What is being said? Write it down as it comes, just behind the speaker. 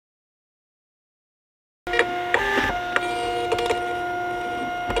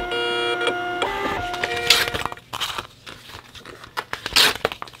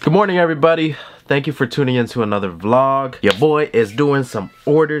Good morning, everybody. Thank you for tuning in to another vlog. Your boy is doing some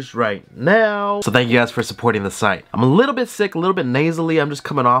orders right now. So thank you guys for supporting the site. I'm a little bit sick, a little bit nasally. I'm just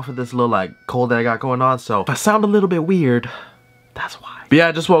coming off of this little like cold that I got going on. So if I sound a little bit weird, that's why. But yeah,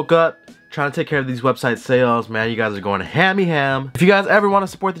 I just woke up. Trying to take care of these website sales, man. You guys are going ham. If you guys ever want to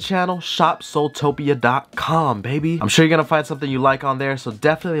support the channel, shopsoultopia.com, baby. I'm sure you're gonna find something you like on there, so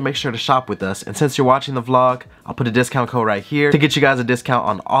definitely make sure to shop with us. And since you're watching the vlog, I'll put a discount code right here to get you guys a discount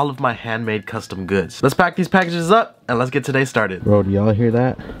on all of my handmade custom goods. Let's pack these packages up and let's get today started. Bro, do y'all hear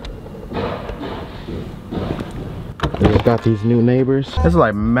that? They just got these new neighbors. It's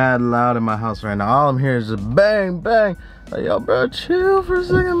like mad loud in my house right now. All I'm hearing is just bang, bang. Like, yo, bro, chill for a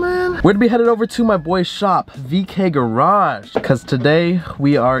second, man. We're gonna be headed over to my boy's shop, VK Garage, because today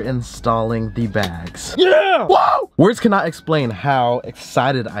we are installing the bags. Yeah! Whoa! Words cannot explain how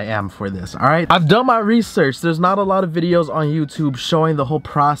excited I am for this, all right? I've done my research. There's not a lot of videos on YouTube showing the whole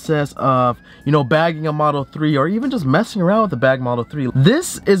process of, you know, bagging a Model 3 or even just messing around with the bag Model 3.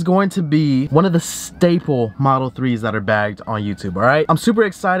 This is going to be one of the staple Model 3s that are bagged on YouTube, all right? I'm super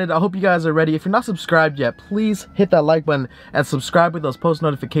excited. I hope you guys are ready. If you're not subscribed yet, please hit that like button and subscribe with those post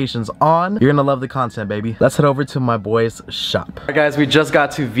notifications on. You're gonna love the content, baby. Let's head over to my boy's shop. All right, guys, we just got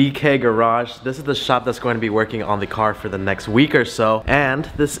to VK Garage. This is the shop that's going to be working on the car for the next week or so. And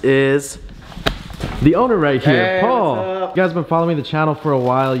this is the owner right here, hey, Paul. You guys have been following the channel for a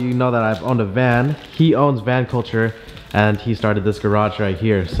while. You know that I've owned a van. He owns Van Culture and he started this garage right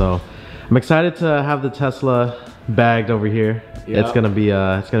here. So I'm excited to have the Tesla bagged over here. Yep. It's gonna be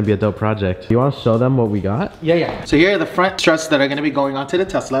a dope project. You want to show them what we got? Yeah. So here are the front struts that are gonna be going onto the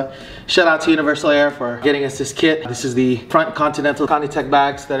Tesla. Shout out to Universal Air for getting us this kit. This is the front Continental Conitech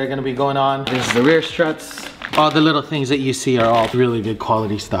bags that are gonna be going on. This is the rear struts. All the little things that you see are all really good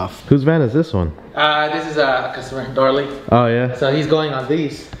quality stuff. Whose van is this one? This is a customer, Darley. Oh yeah. So he's going on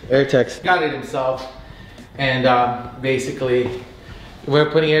these AirTechs. Got it himself, and basically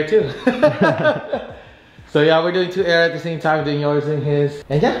we're putting air too. So yeah, we're doing two air at the same time, doing yours and his.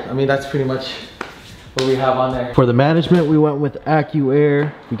 And yeah, I mean, that's pretty much what we have on there. For the management, we went with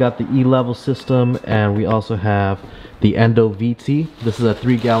AccuAir. We got the E-level system, and we also have the Endo VT. This is a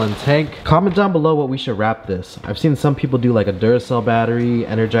 3-gallon tank. Comment down below what we should wrap this. I've seen some people do like a Duracell battery,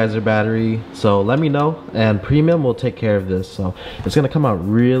 Energizer battery. So let me know, and Premium will take care of this. So it's gonna come out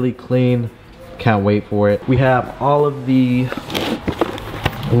really clean. Can't wait for it. We have all of the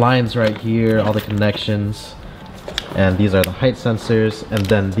lines right here, all the connections, and these are the height sensors, and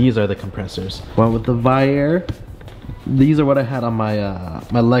then these are the compressors. Went with the Viair. These are what I had on my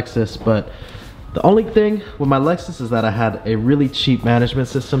my Lexus, but the only thing with my Lexus is that I had a really cheap management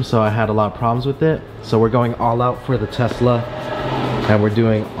system, so I had a lot of problems with it. So we're going all out for the Tesla, and we're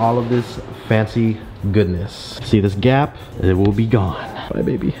doing all of this fancy goodness. See this gap? It will be gone. Bye,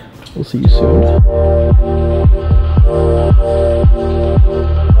 baby. We'll see you soon.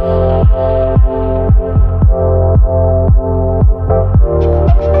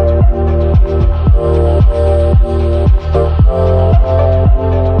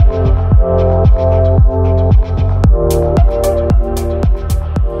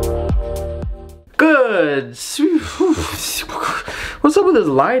 Good. What's up with this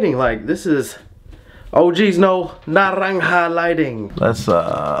lighting? Like, this is, oh geez, no, naranja lighting. Let's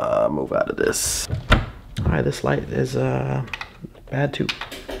move out of this. All right, this light is bad too.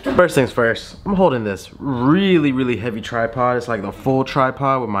 First things first, I'm holding this really heavy tripod. It's like the full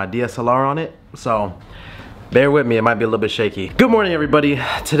tripod with my DSLR on it, so bear with me, it might be a little bit shaky. Good morning, everybody.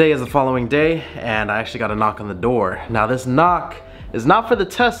 Today is the following day, and I actually got a knock on the door. Now this knock is not for the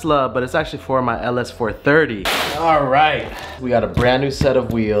Tesla, but it's actually for my LS430. All right, we got a brand new set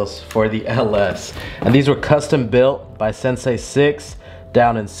of wheels for the LS, and these were custom built by Sensei 6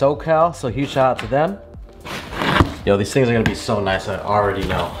 down in SoCal, so huge shout out to them. Yo, these things are gonna be so nice, I already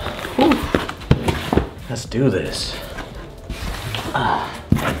know. Whew. Let's do this. All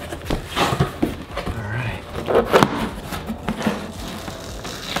right.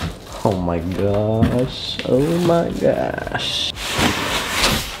 Oh my gosh, oh my gosh.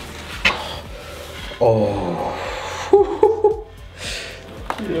 Oh.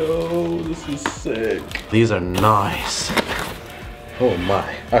 Yo, this is sick. These are nice. Oh my.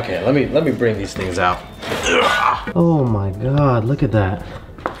 Okay, let me bring these things out. Oh my god, look at that.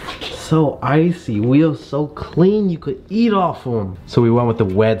 So icy, wheels so clean you could eat off them. So we went with the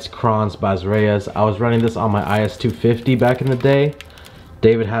Weds Crons Bazreas. I was running this on my IS250 back in the day.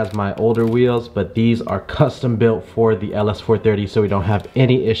 David has my older wheels, but these are custom built for the LS430, so we don't have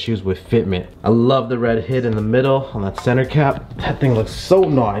any issues with fitment. I love the red hit in the middle on that center cap. That thing looks so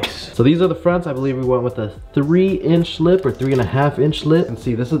nice. So these are the fronts. I believe we went with a 3-inch lip or 3.5-inch lip. And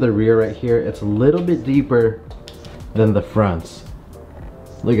see, this is the rear right here. It's a little bit deeper than the fronts.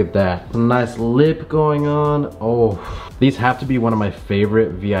 Look at that. Nice lip going on. Oh, these have to be one of my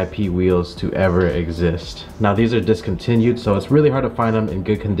favorite VIP wheels to ever exist. Now these are discontinued, so it's really hard to find them in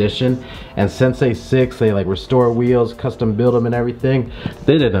good condition. And Sensei 6, they like restore wheels, custom build them and everything.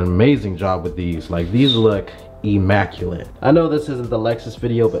 They did an amazing job with these. Like, these look immaculate. I know this isn't the Lexus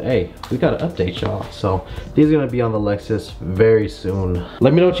video, but hey, we gotta update y'all. So these are gonna be on the Lexus very soon.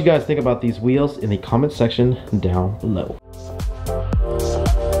 Let me know what you guys think about these wheels in the comment section down below.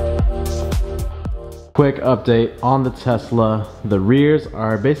 Quick update on the Tesla. The rears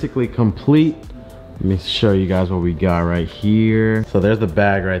are basically complete. Let me show you guys what we got right here. So there's the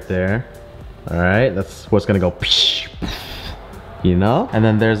bag right there. All right, that's what's gonna go, you know? And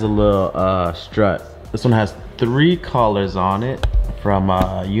then there's a little strut. This one has 3 collars on it from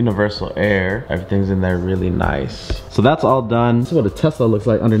Universal Air. Everything's in there really nice. So that's all done. This is what a Tesla looks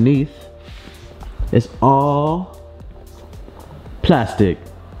like underneath. It's all plastic,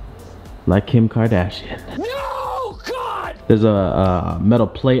 like Kim Kardashian. No, God! There's a metal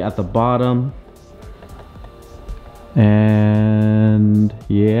plate at the bottom. And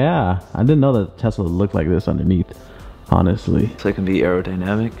yeah, I didn't know that Tesla looked like this underneath, honestly. So it can be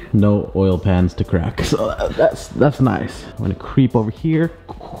aerodynamic. No oil pans to crack, so that's nice. I'm gonna creep over here.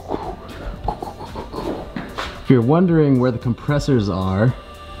 If you're wondering where the compressors are,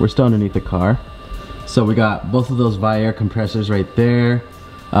 we're still underneath the car. So we got both of those Viair compressors right there.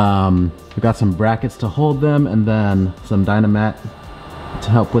 We got some brackets to hold them, and then some Dynamat to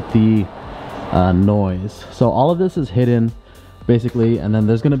help with the noise. So all of this is hidden basically, and then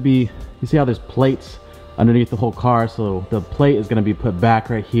there's gonna be, you see how there's plates underneath the whole car? So the plate is gonna be put back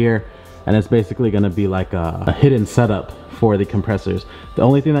right here, and it's basically gonna be like a hidden setup for the compressors. The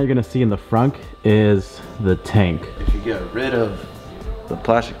only thing that you're gonna see in the front is the tank. If you get rid of the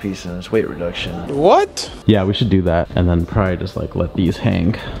plastic piece and its weight reduction. What? Yeah, we should do that, and then probably just like let these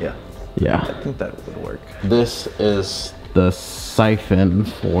hang. Yeah. Yeah. I think that would work. This is the siphon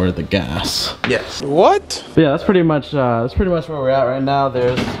for the gas. Yes. What? But yeah, that's pretty much where we're at right now.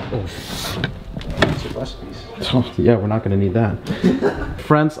 There's yeah, we're not gonna need that.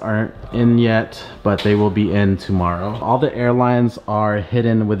 Fronts aren't in yet, but they will be in tomorrow. All the airlines are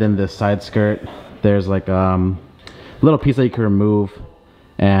hidden within this side skirt. There's like little piece that you can remove,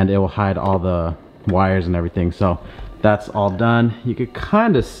 and it will hide all the wires and everything. So that's all done. You could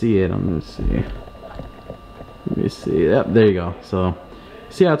kind of see it. Let me see. Yep, there you go. So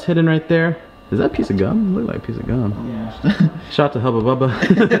see how it's hidden right there? Is that a piece of gum? Look like a piece of gum. Yeah. Shout out to Hubba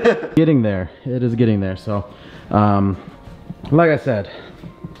Bubba. Getting there. It is getting there. So like I said,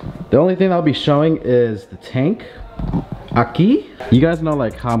 the only thing I'll be showing is the tank. Aki. You guys know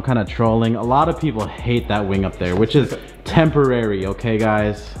like how I'm kind of trolling. A lot of people hate that wing up there, which is temporary, okay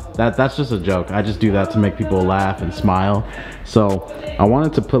guys? That's just a joke. I just do that to make people laugh and smile. So I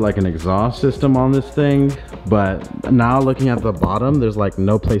wanted to put like an exhaust system on this thing, but now looking at the bottom, there's like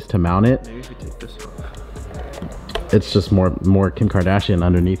no place to mount it. Maybe if we take this off. It's just more Kim Kardashian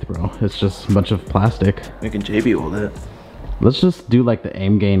underneath, bro. It's just a bunch of plastic. We can JB all that. Let's just do like the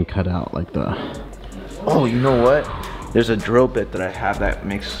aim gain cutout, like the... Oh, you know what? There's a drill bit that I have that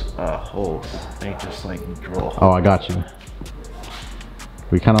makes holes. They just like drill holes. Oh, I got you.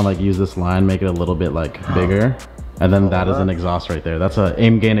 We kind of like use this line, make it a little bit like bigger, and then that is an exhaust right there. That's a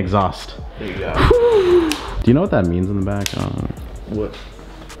aim gain exhaust. There you go. Do you know what that means in the back? What?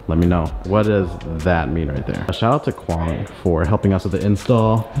 Let me know. What does that mean right there? Shout out to Kwong for helping us with the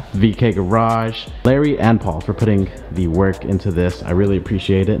install, VK Garage, Larry and Paul for putting the work into this. I really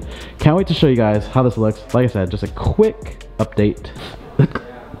appreciate it. Can't wait to show you guys how this looks. Like I said, just a quick update.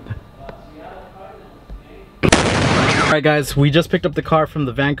 Alright guys, we just picked up the car from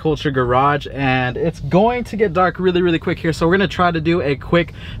the Van Culture Garage, and it's going to get dark really quick here, so we're gonna try to do a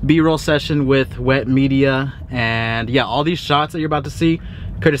quick B-roll session with Wetttmedia. And yeah, all these shots that you're about to see,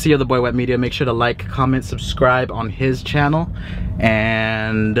 courtesy of the boy Wetttmedia. Make sure to like, comment, subscribe on his channel,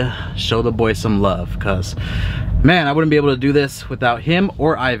 and show the boy some love, because man, I wouldn't be able to do this without him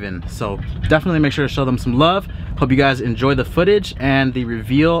or Ivan. So definitely make sure to show them some love. Hope you guys enjoy the footage and the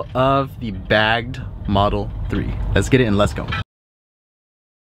reveal of the bagged Model 3. Let's get it and let's go.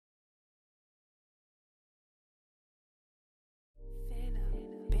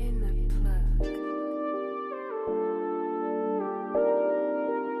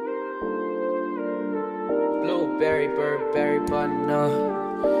 Blow Blueberry, Burberry button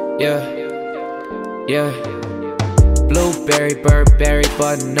up. Yeah, yeah. Blueberry, Burberry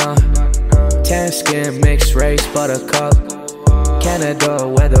button up. Tan skin, mixed race, buttercup. Canada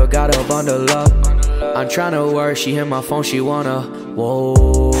weather, got a bundle up. I'm tryna work, she hit my phone, she wanna.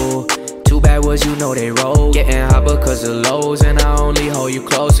 Whoa. Too bad was you know they roll. Getting hot because of lows, and I only hold you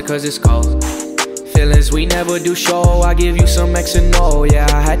closer cause it's cold. Feelings we never do show, I give you some X and O. Yeah,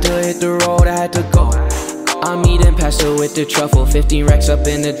 I had to hit the road, I had to go. I'm eating pasta with the truffle, 15 racks up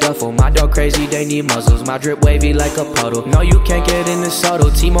in the duffel. My dog crazy, they need muzzles, my drip wavy like a puddle. No, you can't get in the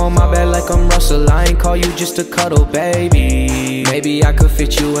subtle, team on my bed like I'm Russell. I ain't call you just to cuddle, baby. Maybe I could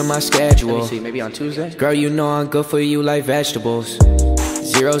fit you in my schedule. Let me see, maybe on Tuesday? Girl, you know I'm good for you like vegetables.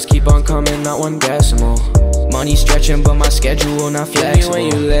 Zeros keep on coming, not one decimal. Money stretching, but my schedule not flexible. When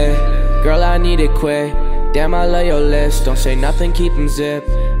you lit, girl, I need it quick. Damn, I love your lips, don't say nothing, keep them zip.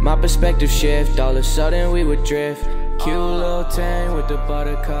 My perspective shift, all of a sudden we would drift. Cute little thing with the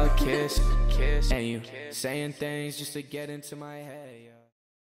buttercup kiss. And you saying things just to get into my head, yeah.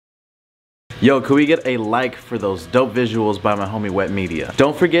 Yo, could we get a like for those dope visuals by my homie Wetttmedia?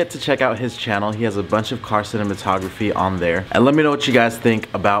 Don't forget to check out his channel. He has a bunch of car cinematography on there. And let me know what you guys think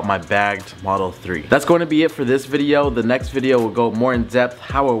about my bagged Model 3. That's going to be it for this video. The next video will go more in depth,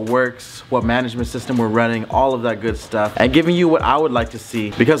 how it works, what management system we're running, all of that good stuff, and giving you what I would like to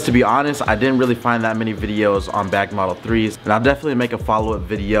see. Because to be honest, I didn't really find that many videos on bagged Model 3s, and I'll definitely make a follow-up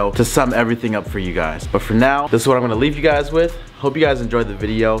video to sum everything up for you guys. But for now, this is what I'm gonna leave you guys with. Hope you guys enjoyed the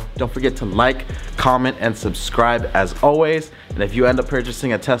video. Don't forget to like, comment, and subscribe as always. And if you end up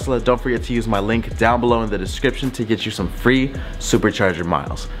purchasing a Tesla, don't forget to use my link down below in the description to get you some free supercharger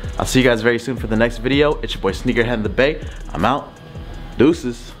miles. I'll see you guys very soon for the next video. It's your boy Sneakerhead in the Bay. I'm out.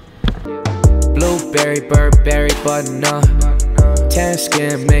 Deuces. Blueberry, Burberry button up. Tan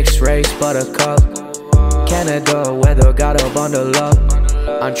skin, mixed race, buttercup. Canada weather, got a bundle up.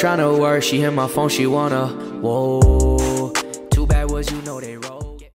 I'm tryna work, she hit my phone, she wanna. Whoa.